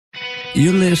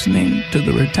You're listening to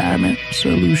the Retirement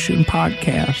Solution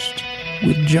Podcast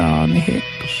with John Hicks.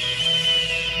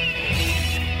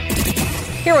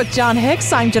 Here with John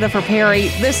Hicks, I'm Jennifer Perry.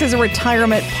 This is a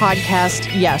retirement podcast,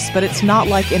 yes, but it's not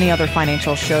like any other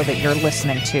financial show that you're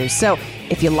listening to. So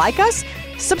if you like us,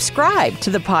 subscribe to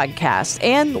the podcast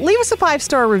and leave us a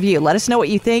 5-star review. Let us know what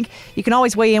you think. You can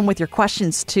always weigh in with your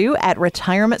questions, too, at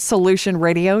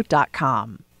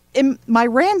retirementsolutionradio.com. In my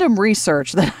random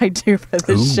research that I do for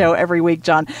this show every week,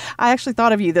 John, I actually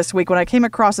thought of you this week when I came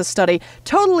across a study,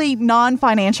 totally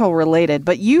non-financial related,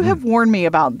 but you have warned me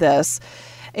about this,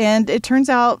 and it turns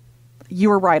out you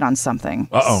were right on something.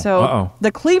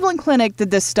 The Cleveland Clinic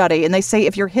did this study, and they say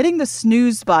if you're hitting the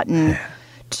snooze button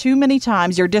too many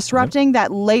times, you're disrupting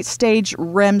that late-stage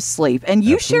REM sleep. And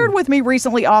you shared with me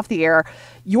recently off the air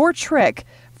your trick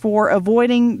for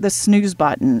avoiding the snooze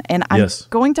button. And I'm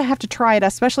going to have to try it,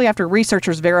 especially after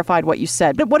researchers verified what you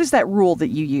said. But what is that rule that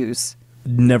you use?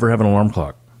 Never have an alarm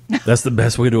clock. That's the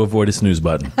best way to avoid a snooze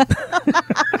button.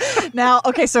 Now,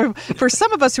 okay, so for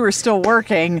some of us who are still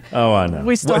working, I know.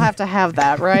 We still have to have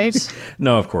that, right?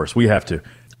 No, of course, we have to.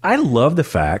 I love the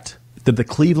fact that the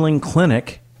Cleveland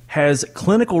Clinic has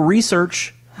clinical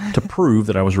research to prove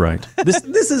that I was right.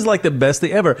 This is like the best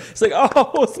thing ever. It's like,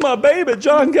 oh, it's my baby.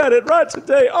 John got it right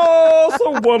today. Oh,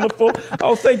 so wonderful.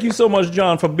 Oh, thank you so much,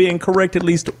 John, for being correct at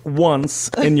least once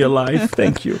in your life.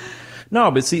 Thank you.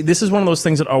 No, but see, this is one of those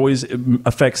things that always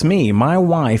affects me. My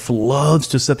wife loves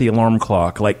to set the alarm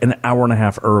clock like an hour and a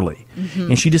half early.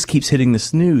 And she just keeps hitting the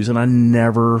snooze, and I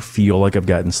never feel like I've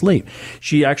gotten sleep.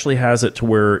 She actually has it to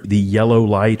where the yellow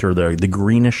light or the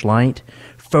greenish light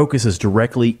focuses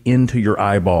directly into your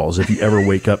eyeballs if you ever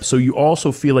wake up. So you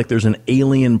also feel like there's an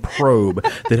alien probe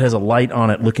that has a light on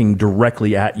it looking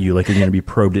directly at you, like you're going to be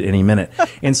probed at any minute.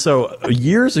 And so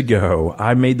years ago,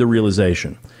 I made the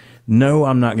realization, no,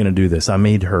 I'm not going to do this. I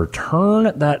made her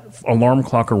turn that alarm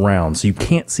clock around so you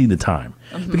can't see the time.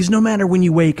 Because no matter when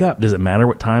you wake up, does it matter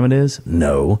what time it is?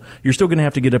 No. You're still going to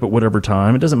have to get up at whatever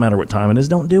time. It doesn't matter what time it is.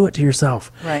 Don't do it to yourself.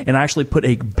 Right. And I actually put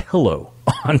a pillow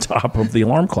on top of the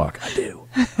alarm clock. I do.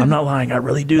 I'm not lying. I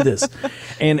really do this.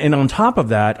 And on top of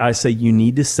that, I say you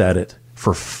need to set it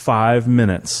for 5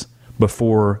 minutes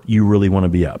before you really want to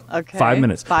be up. Okay. 5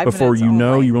 minutes. 5 before minutes you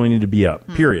know only. you really need to be up,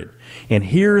 period. And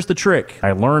here's the trick.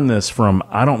 I learned this from,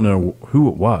 I don't know who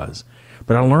it was,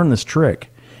 but I learned this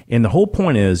trick. And the whole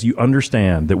point is you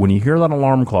understand that when you hear that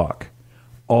alarm clock,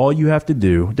 all you have to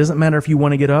do, it doesn't matter if you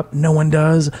want to get up, no one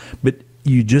does, but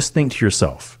you just think to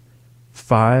yourself,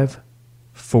 5,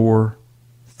 4,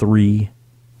 3,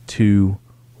 2,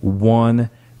 1,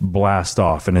 blast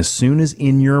off. And as soon as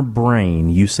in your brain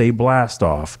you say blast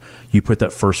off, you put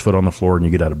that first foot on the floor and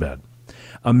you get out of bed.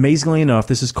 Amazingly enough,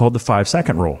 this is called the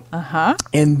 5-second rule.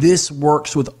 And this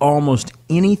works with almost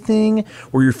anything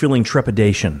where you're feeling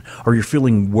trepidation or you're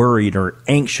feeling worried or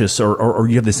anxious or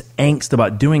you have this angst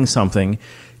about doing something.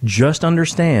 Just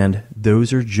understand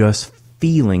those are just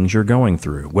feelings you're going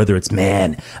through. Whether it's,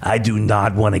 man, I do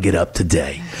not want to get up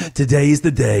today. Today is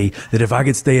the day that if I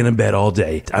could stay in bed all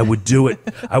day, I would do it.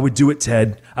 I would do it,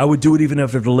 Ted. I would do it even if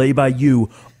I have to lay by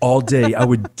you all day. I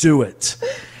would do it.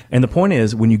 And the point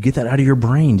is, when you get that out of your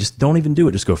brain, just don't even do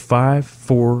it. Just go 5,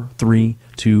 4, 3,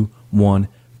 2, 1,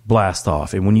 blast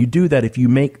off. And when you do that, if you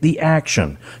make the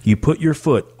action, you put your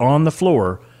foot on the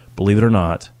floor, believe it or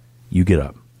not, you get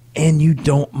up. And you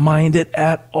don't mind it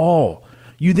at all.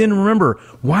 You then remember,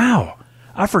 wow,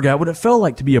 I forgot what it felt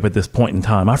like to be up at this point in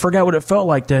time. I forgot what it felt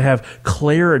like to have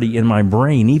clarity in my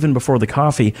brain, even before the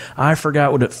coffee. I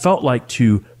forgot what it felt like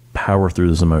to power through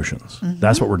those emotions.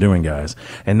 That's what we're doing, guys.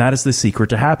 And that is the secret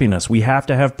to happiness. We have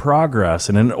to have progress.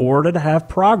 And in order to have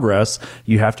progress,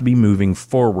 you have to be moving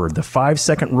forward. The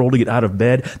 5-second rule to get out of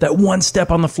bed, that one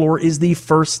step on the floor is the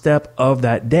first step of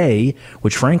that day,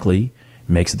 which frankly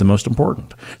makes it the most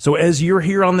important. So as you're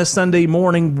here on this Sunday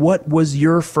morning, what was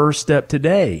your first step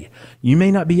today? You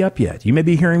may not be up yet. You may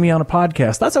be hearing me on a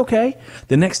podcast. That's okay.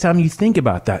 The next time you think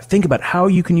about that, think about how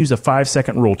you can use a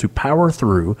 5-second rule to power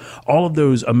through all of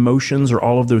those emotions or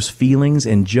all of those feelings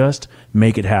and just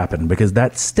make it happen. Because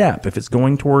that step, if it's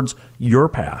going towards your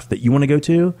path that you want to go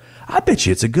to, I bet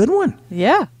you it's a good one.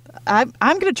 Yeah. I'm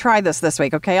going to try this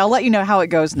week, okay? I'll let you know how it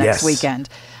goes next weekend.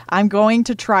 I'm going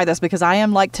to try this because I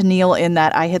am like Tennille in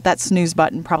that I hit that snooze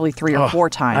button probably 3 or 4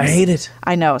 times. I hate it.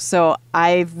 I know. So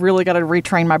I've really got to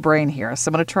retrain my brain here. So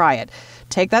I'm going to try it.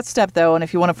 take that step, though. And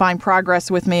if you want to find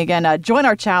progress with me again, join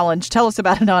our challenge. Tell us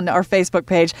about it on our Facebook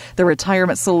page, The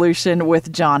Retirement Solution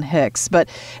with John Hicks. But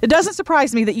it doesn't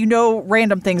surprise me that you know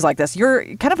random things like this.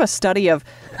 You're kind of a study of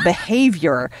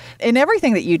behavior in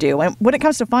everything that you do. And when it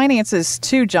comes to finances,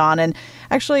 too, John, and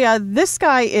actually this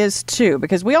guy is too,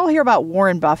 because we all hear about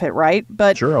Warren Buffett, right?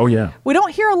 But sure. Oh, yeah. We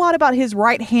don't hear a lot about his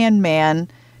right-hand man,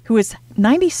 who is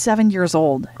 97 years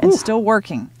old and still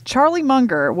working. Charlie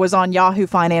Munger was on Yahoo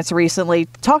Finance recently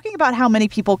talking about how many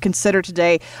people consider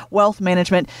today wealth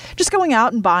management just going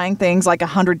out and buying things like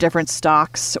 100 different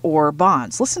stocks or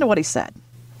bonds. Listen to what he said.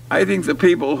 I think the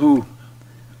people who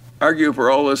argue for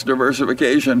all this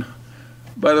diversification,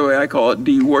 by the way, I call it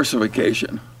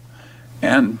Diworsification,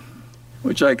 and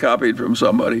which I copied from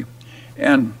somebody,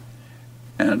 and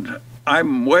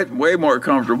I'm way more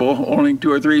comfortable owning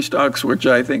 2 or 3 stocks, which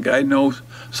I think I know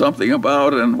something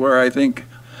about and where I think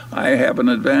I have an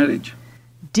advantage.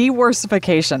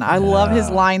 Diworsification. I love his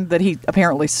line that he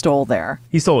apparently stole there.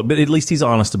 He stole it, but at least he's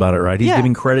honest about it, right? He's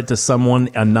giving credit to someone,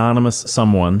 anonymous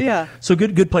someone. Yeah. So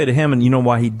good play to him. And you know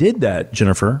why he did that,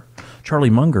 Jennifer?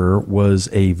 Charlie Munger was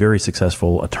a very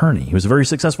successful attorney. He was a very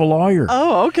successful lawyer.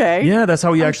 Oh, okay. Yeah, that's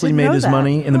how he actually made his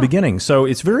money in the beginning. So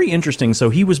it's very interesting.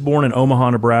 So he was born in Omaha,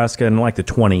 Nebraska in like the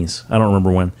 20s. I don't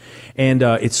remember when. And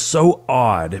it's so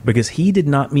odd because he did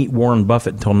not meet Warren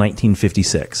Buffett until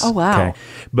 1956. Oh, wow. Okay?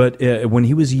 But when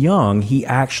he was young, he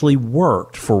actually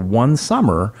worked for one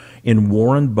summer in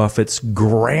Warren Buffett's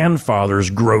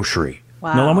grandfather's grocery.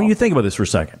 Wow. Now, I want you to think about this for a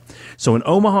second. So in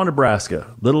Omaha,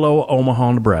 Nebraska, little old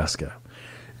Omaha, Nebraska,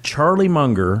 Charlie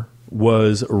Munger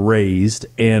was raised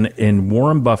and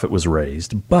Warren Buffett was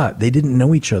raised, but they didn't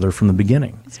know each other from the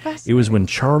beginning. It was when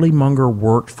Charlie Munger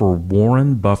worked for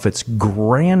Warren Buffett's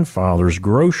grandfather's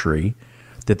grocery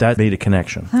that made a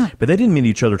connection. But they didn't meet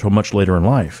each other until much later in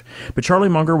life. But Charlie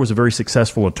Munger was a very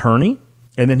successful attorney,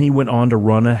 and then he went on to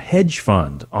run a hedge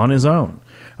fund on his own.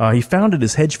 He founded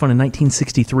his hedge fund in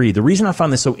 1963. The reason I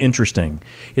find this so interesting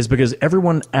is because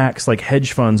everyone acts like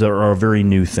hedge funds are a very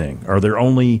new thing, or they're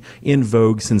only in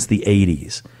vogue since the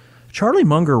 80s. Charlie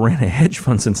Munger ran a hedge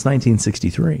fund since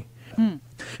 1963.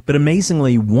 But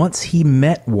amazingly, once he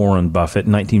met Warren Buffett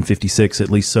in 1956,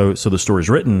 at least so the story's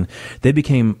written, they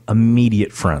became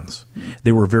immediate friends.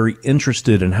 They were very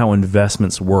interested in how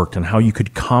investments worked and how you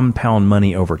could compound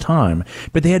money over time,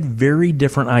 but they had very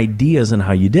different ideas on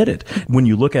how you did it. When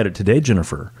you look at it today,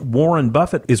 Jennifer, Warren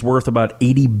Buffett is worth about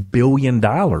 $80 billion,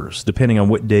 depending on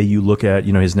what day you look at,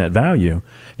 his net value.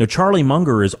 Now, Charlie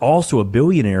Munger is also a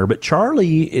billionaire, but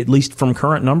Charlie, at least from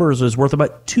current numbers, is worth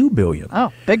about $2 billion.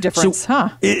 Oh, big difference, huh?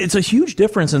 It's a huge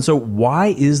difference. And so why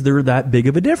is there that big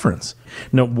of a difference?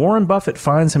 Now, Warren Buffett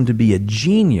finds him to be a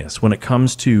genius when it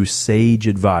comes to sage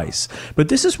advice. But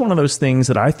this is one of those things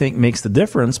that I think makes the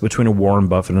difference between a Warren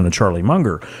Buffett and a Charlie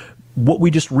Munger. What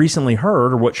we just recently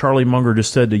heard, or what Charlie Munger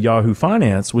just said to Yahoo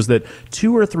Finance, was that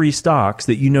 2 or 3 stocks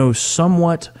that you know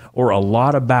somewhat or a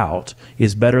lot about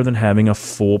is better than having a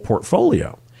full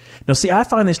portfolio. Now, see, I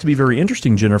find this to be very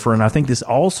interesting, Jennifer, and I think this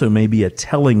also may be a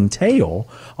telling tale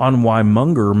on why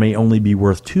Munger may only be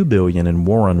worth $2 billion and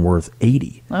Warren worth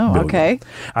 $80 billion. Okay.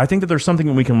 I think that there's something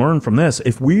that we can learn from this.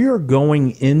 If we are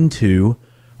going into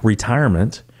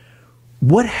retirement,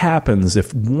 what happens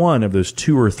if one of those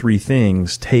 2 or 3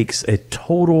 things takes a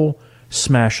total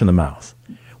smash in the mouth?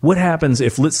 What happens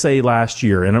if, let's say last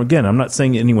year, and again, I'm not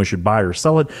saying anyone should buy or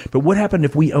sell it, but what happened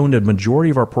if we owned a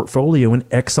majority of our portfolio in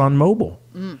ExxonMobil?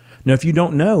 Now, if you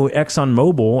don't know,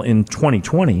 ExxonMobil in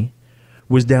 2020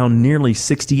 was down nearly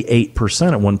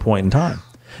 68% at one point in time.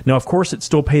 Now, of course, it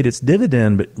still paid its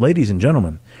dividend, but ladies and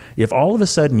gentlemen, if all of a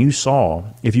sudden you saw,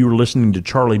 if you were listening to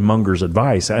Charlie Munger's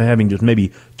advice, having just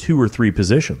maybe 2 or 3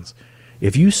 positions,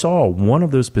 if you saw one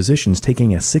of those positions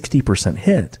taking a 60%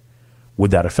 hit,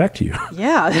 would that affect you?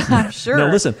 Yeah, I'm sure. Now,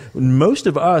 listen, most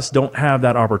of us don't have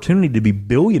that opportunity to be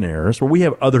billionaires where we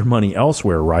have other money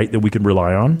elsewhere, right, that we could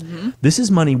rely on. Mm-hmm. This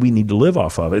is money we need to live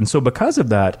off of. And so because of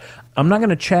that, I'm not going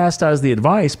to chastise the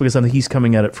advice because I think he's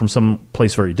coming at it from some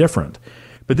place very different.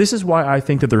 But this is why I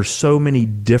think that there's so many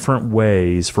different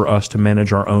ways for us to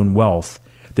manage our own wealth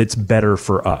that's better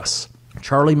for us.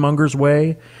 Charlie Munger's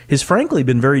way has frankly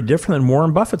been very different than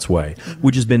Warren Buffett's way,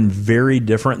 which has been very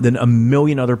different than a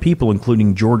million other people,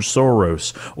 including George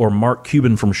Soros or Mark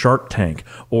Cuban from Shark Tank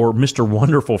or Mr.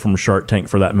 Wonderful from Shark Tank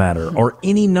for that matter, or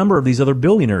any number of these other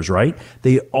billionaires, right?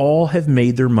 They all have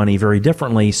made their money very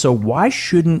differently. So why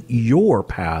shouldn't your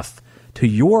path to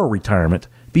your retirement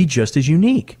be just as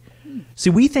unique? See,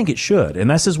 we think it should, and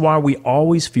this is why we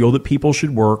always feel that people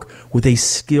should work with a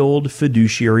skilled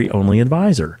fiduciary-only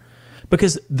advisor.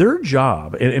 Because their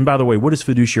job, and by the way, what does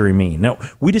fiduciary mean? Now,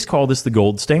 we just call this the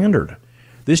gold standard.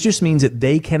 This just means that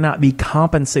they cannot be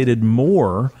compensated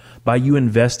more by you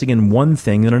investing in one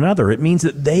thing than another. It means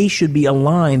that they should be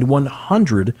aligned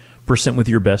 100% with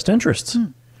your best interests.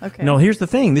 Okay. Now, here's the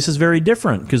thing. This is very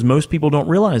different because most people don't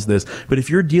realize this. But if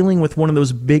you're dealing with one of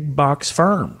those big box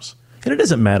firms, and it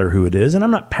doesn't matter who it is, and I'm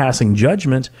not passing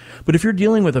judgment, but if you're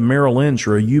dealing with a Merrill Lynch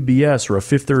or a UBS or a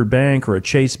Fifth Third Bank or a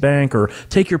Chase Bank, or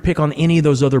take your pick on any of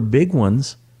those other big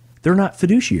ones, they're not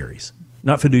fiduciaries,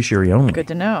 not fiduciary only. Good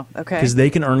to know. Okay. Because they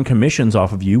can earn commissions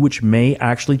off of you, which may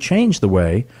actually change the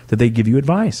way that they give you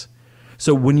advice.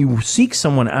 So when you seek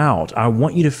someone out, I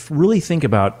want you to really think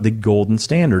about the golden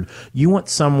standard. You want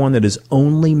someone that is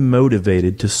only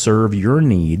motivated to serve your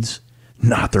needs,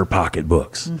 not their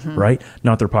pocketbooks, right?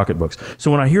 Not their pocketbooks. So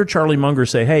when I hear Charlie Munger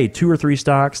say, hey, 2 or 3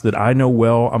 stocks that I know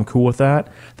well, I'm cool with that.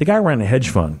 The guy ran a hedge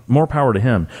fund. More power to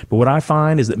him. But what I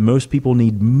find is that most people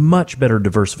need much better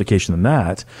diversification than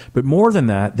that. But more than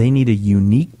that, they need a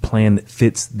unique plan that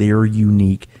fits their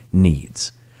unique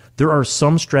needs. There are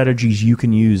some strategies you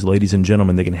can use, ladies and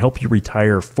gentlemen, that can help you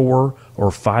retire 4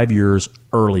 or 5 years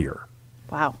earlier.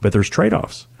 Wow. But there's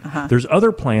trade-offs. There's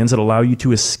other plans that allow you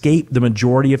to escape the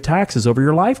majority of taxes over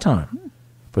your lifetime.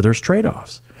 But there's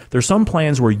trade-offs. There's some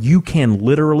plans where you can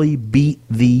literally beat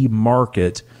the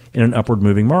market in an upward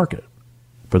moving market.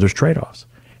 But there's trade-offs.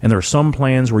 And there are some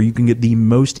plans where you can get the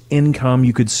most income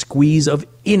you could squeeze of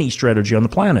any strategy on the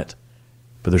planet.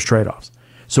 But there's trade-offs.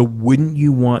 So wouldn't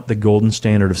you want the golden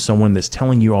standard of someone that's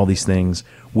telling you all these things,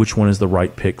 which one is the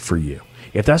right pick for you?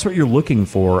 If that's what you're looking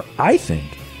for, I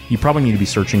think you probably need to be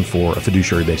searching for a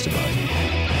fiduciary-based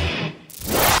advisor.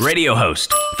 Radio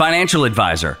host, financial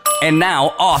advisor, and now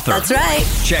author. That's right.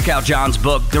 Check out John's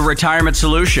book, The Retirement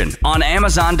Solution, on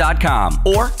Amazon.com,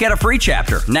 or get a free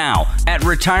chapter now at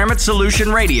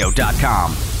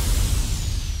retirementsolutionradio.com.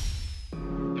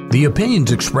 The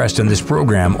opinions expressed in this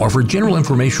program are for general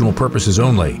informational purposes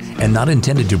only and not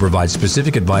intended to provide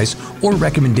specific advice or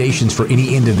recommendations for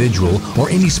any individual or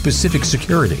any specific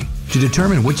security. To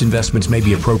determine which investments may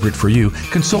be appropriate for you,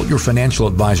 consult your financial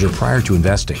advisor prior to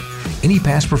investing. Any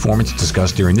past performance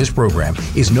discussed during this program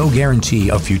is no guarantee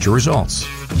of future results.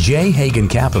 J. Hagan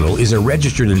Capital is a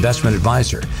registered investment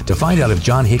advisor. To find out if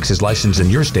John Hicks is licensed in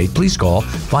your state, please call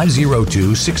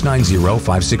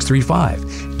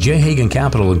 502-690-5635. J. Hagan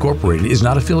Capital Incorporated is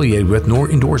not affiliated with nor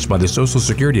endorsed by the Social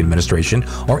Security Administration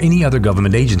or any other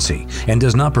government agency and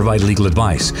does not provide legal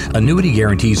advice. Annuity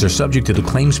guarantees are subject to the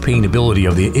claims paying ability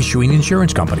of the issuing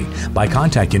insurance company. By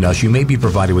contacting us, you may be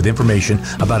provided with information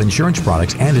about insurance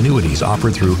products and annuities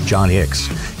offered through John Hicks.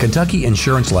 Kentucky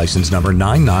Insurance License Number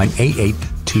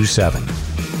 998827.